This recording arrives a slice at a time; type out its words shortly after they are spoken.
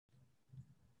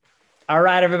All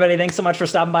right, everybody. Thanks so much for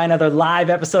stopping by another live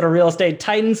episode of Real Estate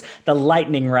Titans, the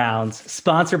Lightning Rounds,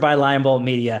 sponsored by Lion Bolt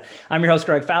Media. I'm your host,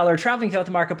 Greg Fowler, traveling throughout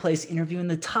the marketplace, interviewing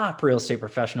the top real estate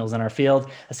professionals in our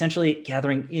field, essentially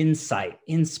gathering insight,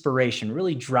 inspiration,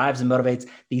 really drives and motivates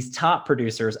these top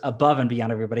producers above and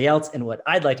beyond everybody else in what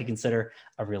I'd like to consider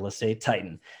a real estate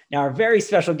titan. Now, our very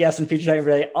special guest and featured titan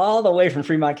today, all the way from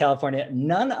Fremont, California,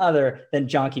 none other than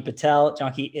Janki Patel.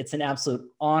 Janki, it's an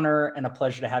absolute honor and a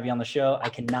pleasure to have you on the show. I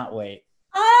cannot wait.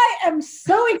 I am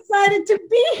so excited to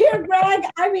be here, Greg.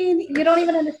 I mean, you don't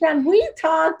even understand. We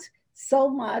talked so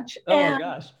much. Oh my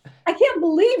gosh. I can't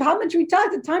believe how much we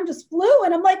talked. The time just flew.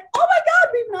 And I'm like, oh my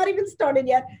God, we've not even started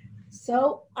yet.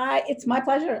 So it's my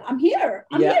pleasure. I'm here.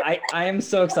 I am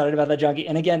so excited about that, Janki.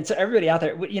 And again, so everybody out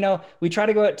there, we try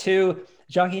to go at 2.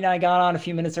 Janki and I got on a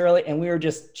few minutes early and we were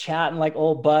just chatting like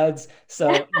old buds.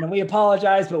 So, we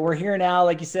apologize, but we're here now,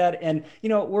 like you said, and,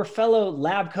 we're fellow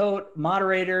lab coat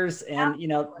moderators. And,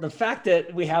 the fact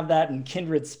that we have that in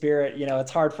kindred spirit,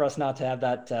 it's hard for us not to have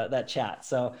that chat.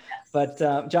 So, but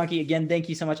Janki, again, thank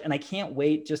you so much. And I can't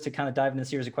wait just to kind of dive into a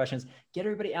series of questions, get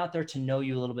everybody out there to know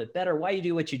you a little bit better, why you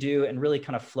do what you do, and really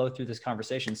kind of flow through this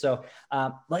conversation. So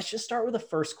let's just start with the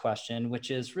first question,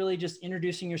 which is really just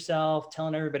introducing yourself,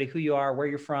 telling everybody who you are, where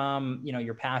you're from,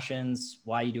 your passions,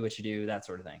 why you do what you do, that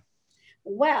sort of thing.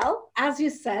 Well, as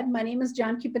you said, my name is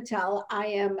Janki Patel. I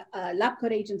am a Lab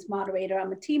Coat Agents moderator.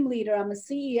 I'm a team leader. I'm a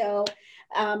CEO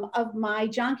of my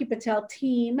Janki Patel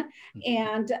team.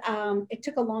 And it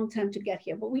took a long time to get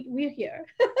here, but we're here.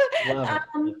 Love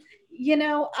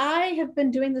it. I have been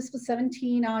doing this for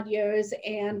 17 odd years,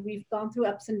 and we've gone through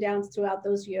ups and downs throughout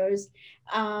those years.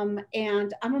 And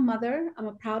I'm a mother. I'm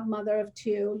a proud mother of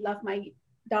 2, love my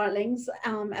darlings,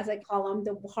 as I call them,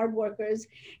 the hard workers.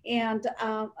 And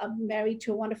I'm married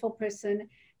to a wonderful person.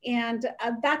 And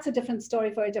that's a different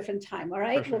story for a different time. All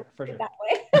right. For sure. That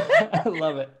way. I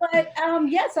love it. But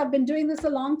yes, I've been doing this a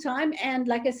long time. And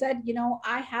like I said,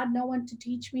 I had no one to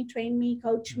teach me, train me,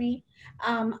 coach me.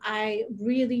 I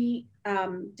really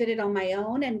did it on my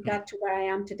own and got to where I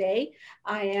am today.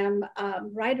 I am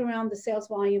right around the sales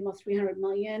volume of 300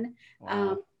 million.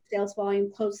 Wow. Sales volume,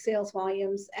 closed sales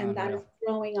volumes, and that is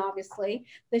growing. Obviously,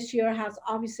 this year has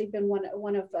obviously been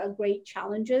one of great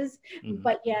challenges,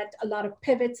 but yet a lot of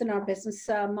pivots in our business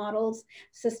models,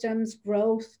 systems,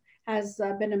 growth has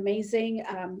been amazing.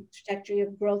 Trajectory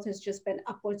of growth has just been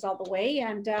upwards all the way,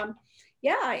 and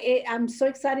I'm so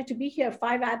excited to be here.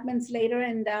 5 admins later,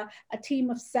 and a team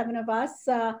of 7 of us.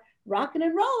 Rocking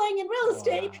and rolling in real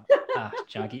estate. Wow.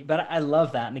 Janki. But I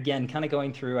love that. And again, kind of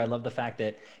going through, I love the fact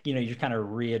that, you're kind of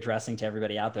readdressing to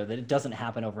everybody out there that it doesn't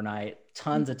happen overnight.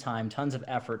 Tons of time, tons of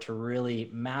effort to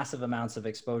really massive amounts of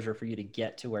exposure for you to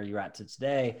get to where you're at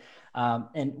today.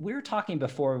 And we were talking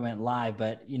before we went live,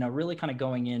 but, really kind of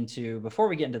going into, before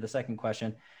we get into the second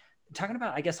question, talking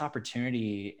about, I guess,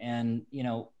 opportunity and,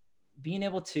 being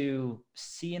able to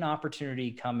see an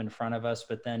opportunity come in front of us,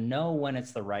 but then know when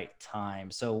it's the right time.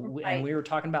 So, and we were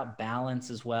talking about balance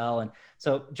as well. And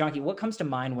so, Janki, what comes to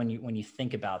mind when you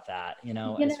think about that,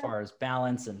 as far as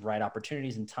balance and right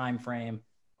opportunities and time frame?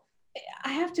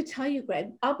 I have to tell you,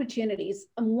 Greg, opportunities.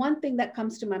 And one thing that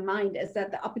comes to my mind is that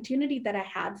the opportunity that I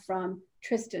had from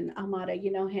Tristan Ahumada,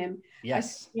 you know him.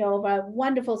 Yes. A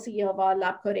wonderful CEO of our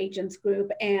Lab Coat Agents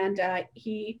group. And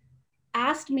he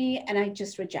asked me and I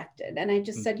just rejected. And I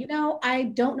just said,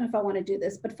 I don't know if I want to do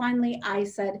this. But finally I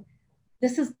said,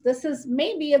 this is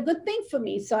maybe a good thing for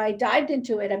me. So I dived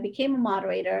into it. I became a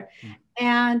moderator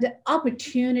and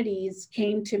opportunities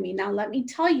came to me. Now, let me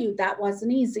tell you, that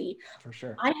wasn't easy. For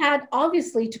sure. I had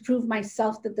obviously to prove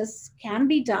myself that this can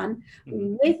be done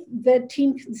with the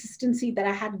team consistency that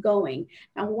I had going.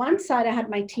 Now, one side, I had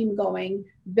my team going,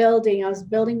 I was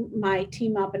building my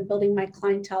team up and building my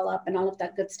clientele up and all of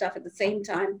that good stuff. At the same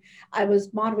time, I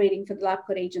was moderating for the Lab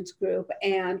Coat Agents group.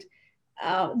 And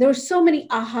there were so many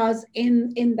ahas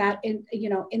in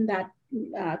that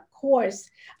course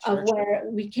of where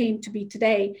we came to be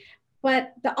today.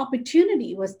 But the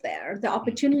opportunity was there. The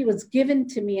opportunity was given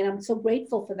to me, and I'm so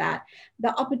grateful for that.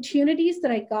 The opportunities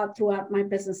that I got throughout my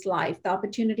business life, the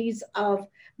opportunities of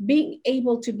being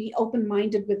able to be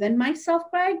open-minded within myself,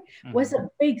 Greg, was a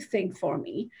big thing for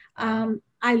me.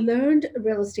 I learned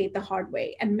real estate the hard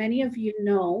way. And many of you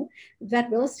know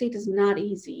that real estate is not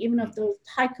easy. Even if those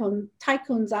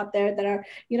tycoons out there that are,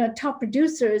 top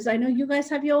producers, I know you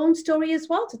guys have your own story as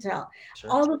well to tell.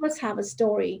 Sure. All of us have a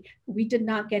story. We did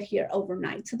not get here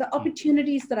overnight. So the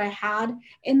opportunities that I had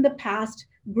in the past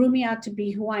grew me out to be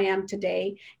who I am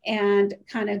today and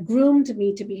kind of groomed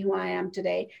me to be who I am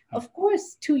today. Of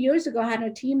course, 2 years ago, I had a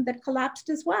team that collapsed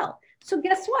as well. So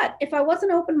guess what? If I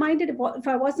wasn't open-minded, if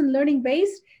I wasn't learning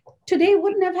based, today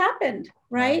wouldn't have happened,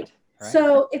 right? Right.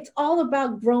 So it's all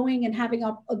about growing and having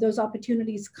those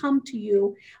opportunities come to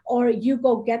you, or you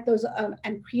go get those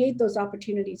and create those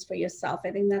opportunities for yourself.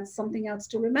 I think that's something else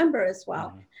to remember as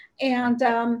well. And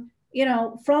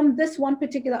from this one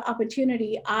particular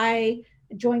opportunity, I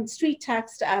joined Street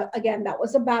Text. Again, that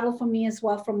was a battle for me as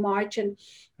well from March, and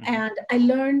I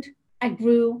learned, I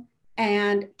grew,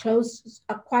 and closed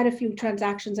quite a few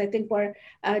transactions. I think we're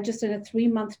just in a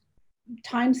 3-month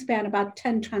time span, about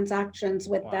 10 transactions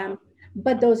with them.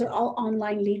 But those are all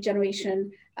online lead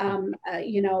generation,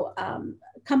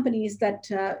 companies that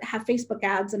have Facebook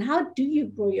ads. And how do you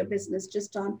grow your business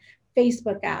just on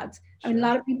Facebook ads? I mean, a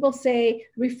lot of people say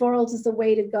referrals is the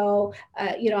way to go.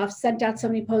 I've sent out so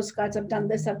many postcards, I've done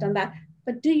this, I've done that.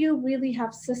 But do you really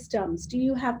have systems? Do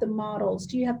you have the models?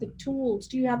 Do you have the tools?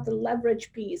 Do you have the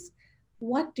leverage piece?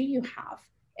 What do you have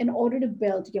in order to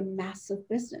build your massive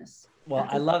business? Well,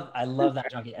 I love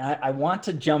that, Junkie. I want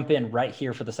to jump in right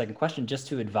here for the second question, just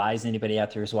to advise anybody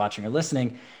out there who's watching or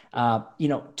listening,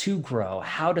 to grow,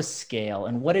 how to scale,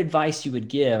 and what advice you would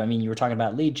give. I mean, you were talking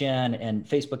about lead gen and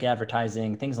Facebook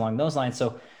advertising, things along those lines.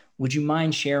 So would you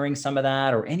mind sharing some of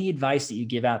that, or any advice that you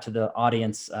give out to the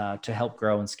audience to help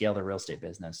grow and scale their real estate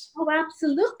business? Oh,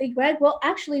 absolutely, Greg. Well,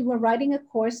 actually, we're writing a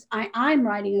course. I'm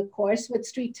writing a course with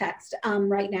Street Text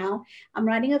right now. I'm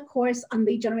writing a course on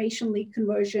lead generation, lead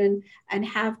conversion, and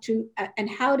how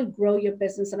to grow your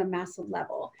business at a massive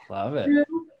level. Love it. Through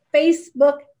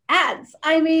Facebook ads.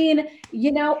 I mean,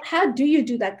 how do you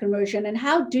do that conversion, and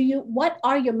what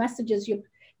are your messages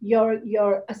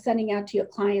you're sending out to your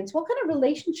clients? What kind of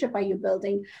relationship are you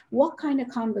building? What kind of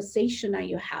conversation are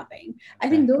you having? I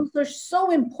think those are so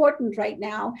important right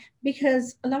now,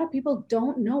 because a lot of people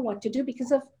don't know what to do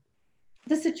because of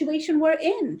the situation we're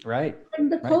in, right? In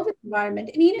the COVID environment.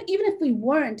 And even if we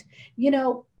weren't,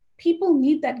 people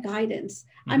need that guidance.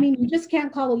 I mean, you just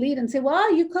can't call a lead and say,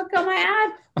 well, you clicked on my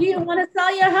ad, do you want to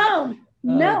sell your home?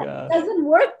 No, it doesn't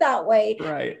work that way.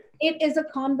 Right. It is a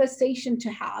conversation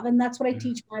to have. And that's what I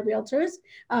teach my realtors,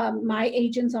 my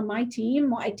agents on my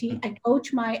team. I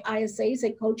coach my ISAs,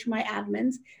 I coach my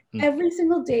admins. Every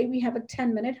single day we have a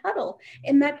 10-minute huddle.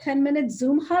 In that 10-minute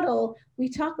Zoom huddle, we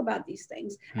talk about these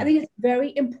things. I think it's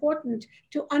very important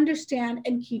to understand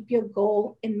and keep your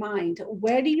goal in mind.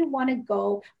 Where do you want to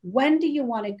go? When do you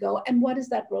want to go? And what does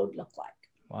that road look like?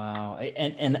 Wow.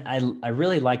 And I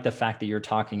really like the fact that you're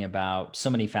talking about so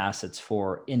many facets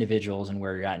for individuals and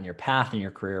where you're at in your path in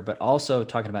your career, but also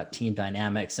talking about team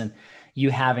dynamics, and you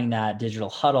having that digital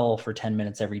huddle for 10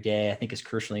 minutes every day, I think is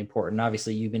crucially important.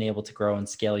 Obviously, you've been able to grow and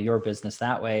scale your business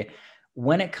that way.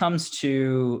 When it comes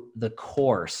to the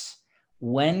course,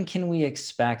 when can we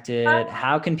expect it?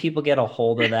 How can people get a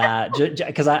hold of that?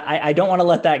 Because I don't want to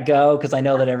let that go, because I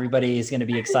know that everybody is going to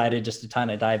be excited just to kind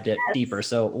of dive deeper.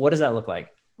 So what does that look like?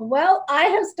 Well, I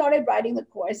have started writing the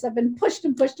course. I've been pushed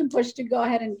and pushed and pushed to go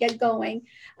ahead and get going.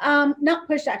 Not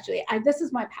pushed, actually. This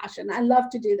is my passion. I love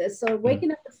to do this. So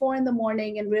waking up at 4 a.m.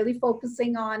 and really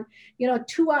focusing on,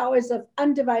 2 hours of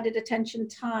undivided attention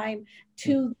time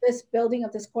to this building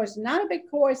of this course. Not a big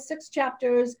course, 6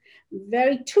 chapters,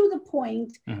 very to the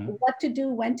point, what to do,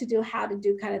 when to do, how to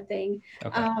do kind of thing.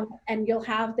 And you'll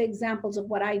have the examples of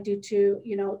what I do to,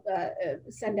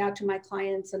 send out to my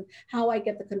clients and how I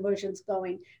get the conversions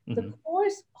going. The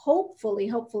course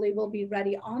hopefully will be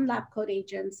ready on Lab Coat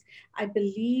Agents, I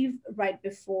believe, right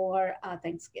before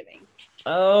Thanksgiving.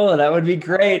 Oh, that would be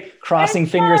great. Crossing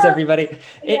fingers, everybody.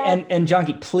 Yeah. And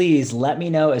Junkie, please let me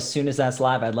know as soon as that's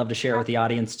live. I'd love to share it with the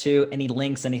audience too. Any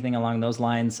links, anything along those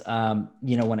lines,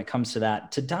 when it comes to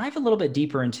that. To dive a little bit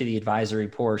deeper into the advisory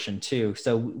portion too.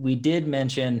 So we did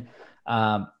mention,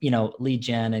 lead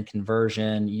gen and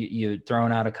conversion. You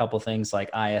thrown out a couple things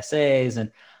like ISAs.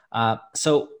 And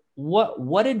so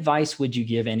what advice would you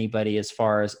give anybody, as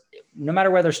far as, no matter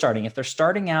where they're starting, if they're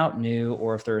starting out new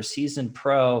or if they're a seasoned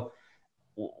pro,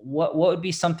 what would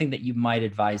be something that you might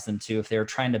advise them to if they're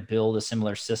trying to build a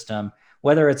similar system,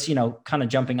 whether it's, kind of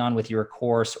jumping on with your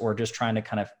course or just trying to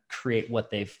kind of create what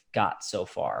they've got so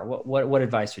far? What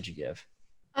advice would you give?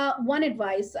 One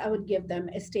advice I would give them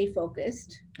is stay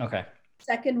focused. Okay.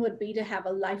 Second would be to have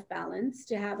a life balance,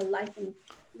 to have a life and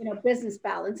business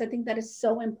balance. I think that is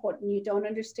so important. You don't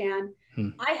understand.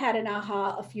 I had an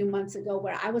aha a few months ago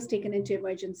where I was taken into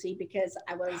emergency because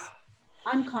I was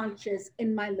unconscious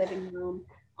in my living room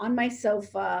on my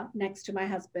sofa next to my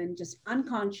husband, just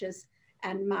unconscious,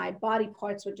 and my body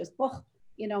parts were just,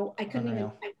 I couldn't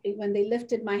even. When they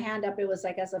lifted my hand up, it was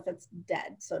like as if it's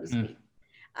dead, so to speak.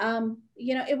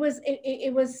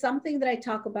 It was something that I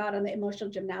talk about on the emotional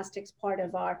gymnastics part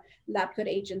of our Lab Coat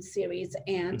Agent series,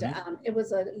 and Mm-hmm. it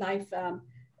was a life.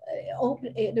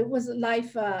 It was a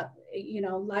life.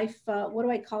 Life. What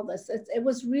do I call this? It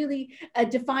was really a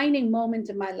defining moment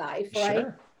in my life, right?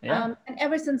 Sure. Yeah. And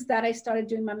ever since that, I started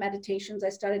doing my meditations. I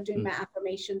started doing Mm-hmm. my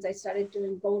affirmations. I started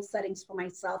doing goal settings for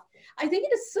myself. I think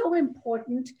it is so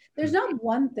important. There's not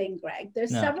one thing, Greg.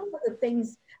 There's No. several other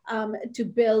things to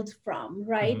build from,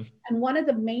 right? Mm-hmm. And one of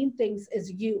the main things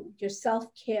is your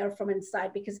self-care from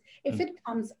inside, because if it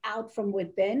comes out from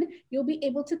within, you'll be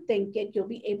able to think it, you'll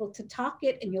be able to talk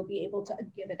it, and you'll be able to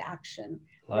give it action,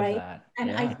 Love right? that.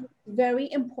 And I Yeah. think it's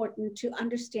very important to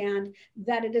understand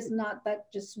that it is not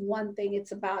that just one thing.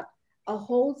 It's about a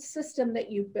whole system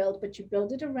that you build, but you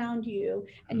build it around you,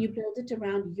 and you build it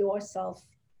around yourself.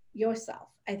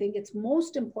 I think it's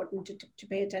most important to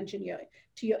pay attention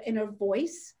to your inner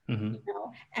voice, Mm-hmm.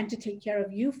 and to take care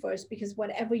of you first, because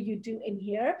whatever you do in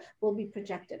here will be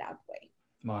projected out way.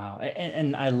 Wow.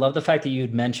 And I love the fact that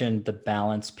you'd mentioned the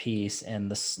balance piece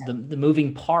and the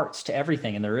moving parts to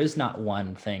everything. And there is not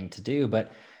one thing to do,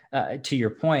 but to your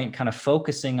point, kind of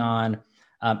focusing on,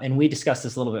 and we discussed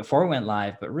this a little bit before we went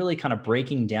live, but really kind of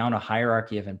breaking down a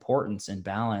hierarchy of importance and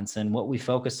balance, and what we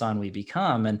focus on, we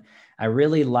become. And I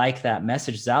really like that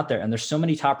message is out there. And there's so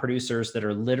many top producers that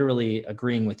are literally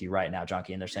agreeing with you right now,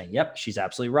 Junkie. And they're saying, yep, she's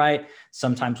absolutely right.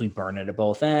 Sometimes we burn it at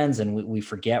both ends, and we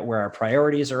forget where our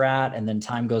priorities are at. And then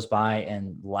time goes by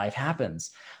and life happens,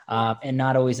 and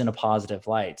not always in a positive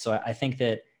light. So I think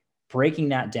that breaking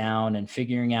that down and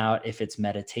figuring out if it's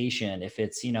meditation, if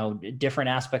it's, different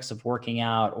aspects of working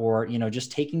out, or,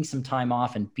 just taking some time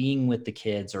off and being with the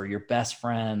kids or your best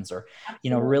friends, or,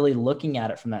 Absolutely. really looking at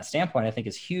it from that standpoint, I think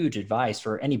is huge advice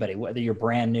for anybody, whether you're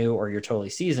brand new or you're totally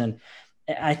seasoned.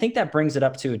 I think that brings it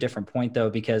up to a different point, though,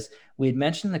 because we had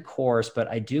mentioned the course, but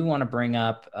I do want to bring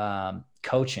up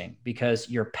coaching, because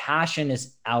your passion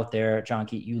is out there,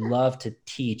 Junkie. You love to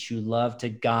teach, you love to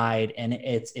guide, and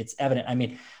it's evident. I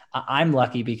mean, I'm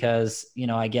lucky because,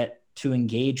 I get to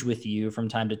engage with you from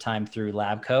time to time through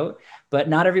Lab Coat, but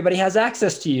not everybody has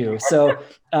access to you. So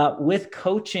with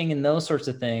coaching and those sorts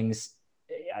of things,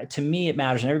 to me, it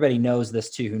matters. And everybody knows this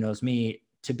too, who knows me,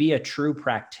 to be a true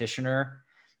practitioner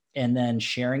and then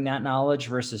sharing that knowledge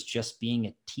versus just being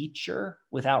a teacher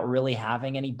without really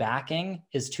having any backing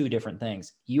is two different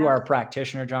things. You are a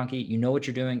practitioner, Junkie. You know what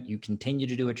you're doing. You continue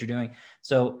to do what you're doing.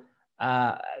 So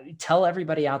tell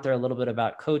everybody out there a little bit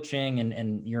about coaching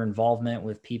and your involvement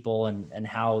with people, and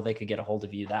how they could get a hold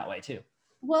of you that way too.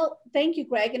 Well, thank you,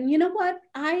 Greg. And you know what?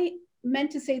 I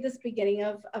meant to say this beginning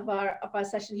of our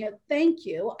session here. Thank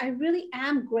you. I really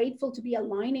am grateful to be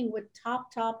aligning with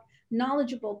top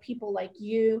knowledgeable people like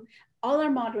you, all our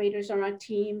moderators on our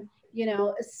team,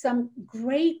 some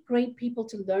great people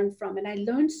to learn from. And I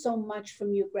learned so much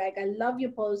from you, Greg. I love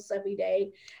your posts every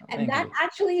day. And that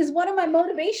actually is one of my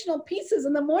motivational pieces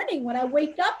in the morning when I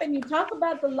wake up, and you talk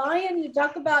about the lion, you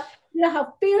talk about,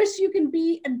 how fierce you can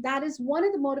be. And that is one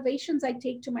of the motivations I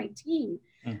take to my team.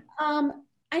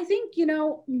 I think,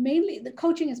 mainly the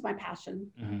coaching is my passion.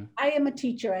 I am a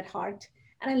teacher at heart,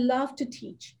 and I love to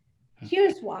teach.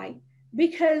 Here's why.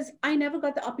 Because I never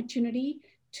got the opportunity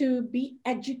to be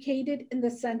educated in the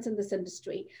sense in this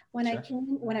industry. When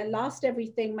I lost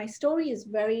everything, my story is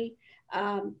very,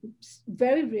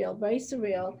 very real, very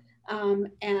surreal.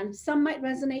 And some might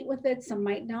resonate with it, some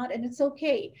might not, and it's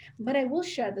okay. But I will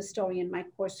share the story in my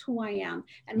course, who I am.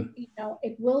 And,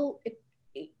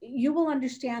 you will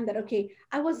understand that, okay,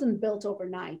 I wasn't built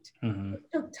overnight. It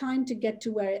took time to get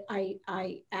to where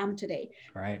I am today.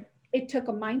 Right. It took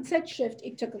a mindset shift,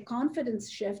 it took a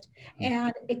confidence shift,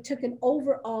 and it took an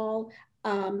overall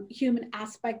human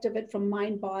aspect of it, from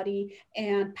mind, body,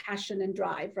 and passion and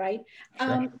drive, right?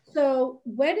 Sure. So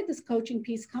where did this coaching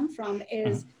piece come from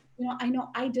is, I know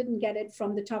I didn't get it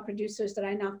from the top producers that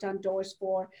I knocked on doors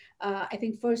for. I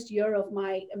think first year of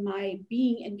my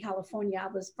being in California, I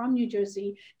was from New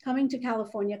Jersey, coming to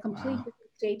California, complete different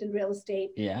state in real estate.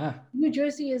 Yeah. New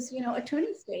Jersey is,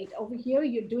 attorney state. Over here,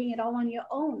 you're doing it all on your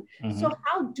own. So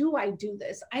how do I do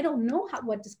this? I don't know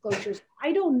what disclosures.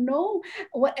 I don't know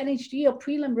what NHD or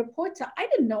prelim reports are. I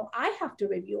didn't know I have to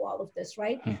review all of this,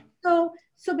 right? So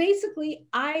basically,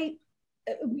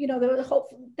 there was hope.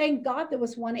 Thank God there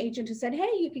was one agent who said,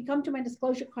 "Hey, you can come to my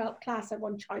disclosure class. I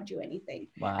won't charge you anything."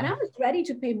 Wow. And I was ready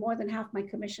to pay more than half my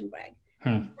commission, Greg.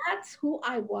 That's who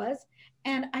I was,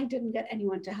 and I didn't get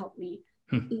anyone to help me.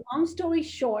 Long story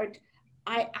short,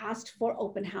 I asked for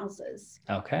open houses.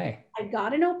 Okay. I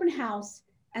got an open house,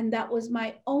 and that was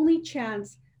my only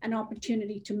chance, an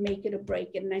opportunity to make it or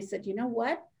break it. And I said, you know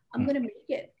what? I'm going to make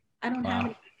it. I don't have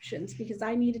any options because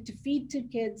I needed to feed 2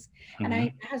 kids, and Mm-hmm.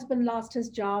 my husband lost his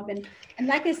job, and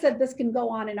like I said, this can go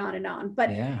on and on and on. But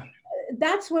Yeah.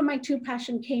 that's where my true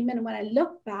passion came in. And when I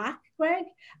look back, Greg,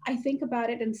 I think about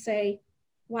it and say,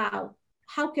 wow,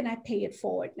 how can I pay it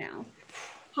forward now?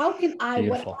 How can I,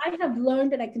 what Beautiful. I have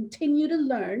learned and I continue to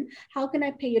learn, how can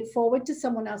I pay it forward to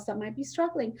someone else that might be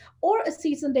struggling, or a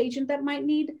seasoned agent that might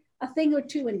need a thing or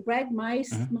two? And Greg,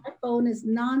 Mm-hmm. my phone is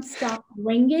nonstop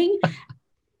ringing,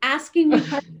 asking me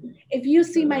questions. If you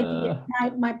see my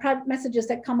private messages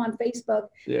that come on Facebook,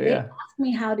 Yeah, they yeah. ask me,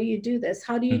 how do you do this?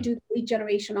 How do you do lead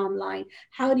generation online?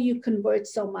 How do you convert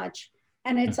so much?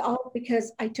 And it's all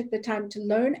because I took the time to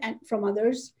learn and from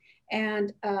others,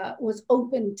 and was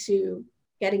open to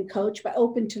getting coached, but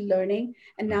open to learning.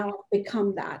 And now I've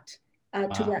become that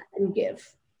to Wow. where I can give.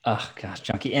 Oh gosh,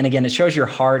 Junkie. And again, it shows your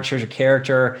heart, shows your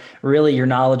character, really your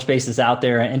knowledge base is out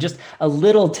there and just a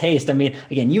little taste. I mean,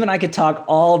 again, you and I could talk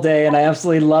all day and I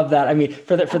absolutely love that. I mean,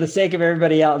 for the sake of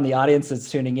everybody out in the audience that's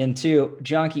tuning in too,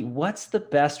 Junkie, what's the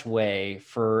best way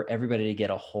for everybody to get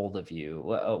a hold of you?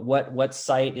 What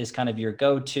site is kind of your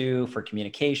go-to for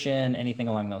communication, anything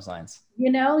along those lines?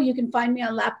 You can find me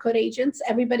on Lab Coat Agents.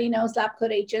 Everybody knows Lab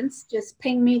Coat Agents. Just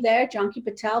ping me there, Janki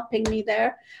Patel, ping me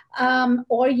there.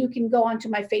 Or you can go onto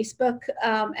my Facebook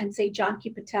and say Janki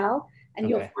Patel, and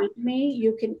you'll Okay. find me.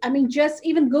 You can, just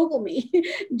even Google me,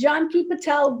 Janki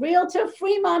Patel, Realtor,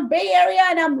 Fremont, Bay Area,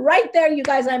 and I'm right there, you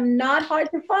guys. I'm not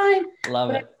hard to find. Love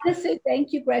But it. I want to say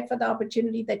thank you, Greg, for the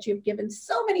opportunity that you've given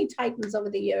so many Titans over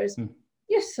the years.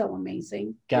 You're so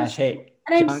amazing. Gosh, hey,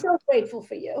 and I'm John, so grateful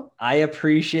for you. I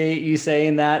appreciate you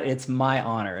saying that. It's my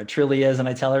honor. It truly is. And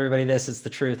I tell everybody this, it's the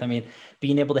truth. I mean,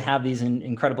 being able to have these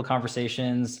incredible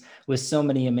conversations with so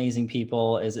many amazing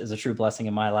people is a true blessing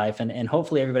in my life. And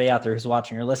hopefully everybody out there who's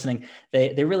watching or listening,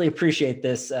 they really appreciate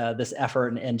this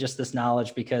effort and just this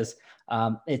knowledge, because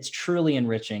it's truly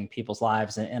enriching people's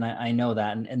lives. And I know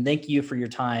that. And thank you for your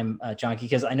time, Janki,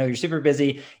 because I know you're super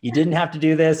busy. You didn't have to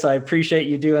do this. So I appreciate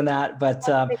you doing that. But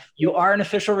you are an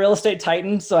official real estate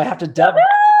titan. So I have to dub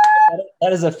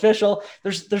that is official.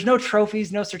 There's no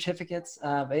trophies, no certificates.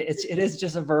 It is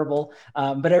just a verbal,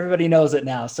 but everybody knows it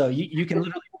now. So you can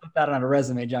literally put that on a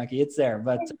resume, Junkie. It's there.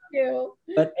 But Thank you.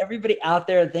 But everybody out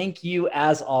there, thank you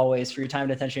as always for your time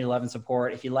and attention, your love and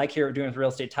support. If you like hear what we're doing with Real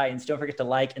Estate Titans, don't forget to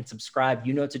like and subscribe.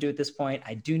 You know what to do at this point.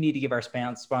 I do need to give our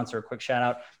sponsor a quick shout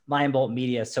out, Lion Bolt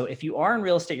Media. So if you are in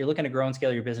real estate, you're looking to grow and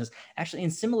scale your business, actually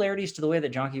in similarities to the way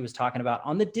that Janki was talking about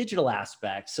on the digital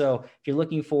aspect. So if you're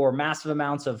looking for massive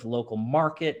amounts of local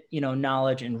market,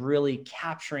 knowledge and really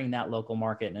capturing that local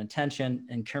market and attention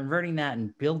and converting that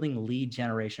and building lead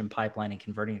generation pipeline and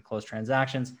converting to closed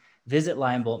transactions, visit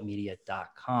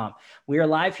lionboltmedia.com. We are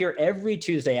live here every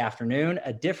Tuesday afternoon,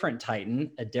 a different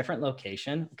Titan, a different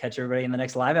location. Catch everybody in the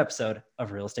next live episode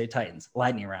of Real Estate Titans,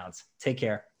 Lightning Rounds. Take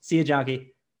care. See you,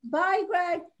 Janki. Bye,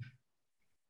 Greg.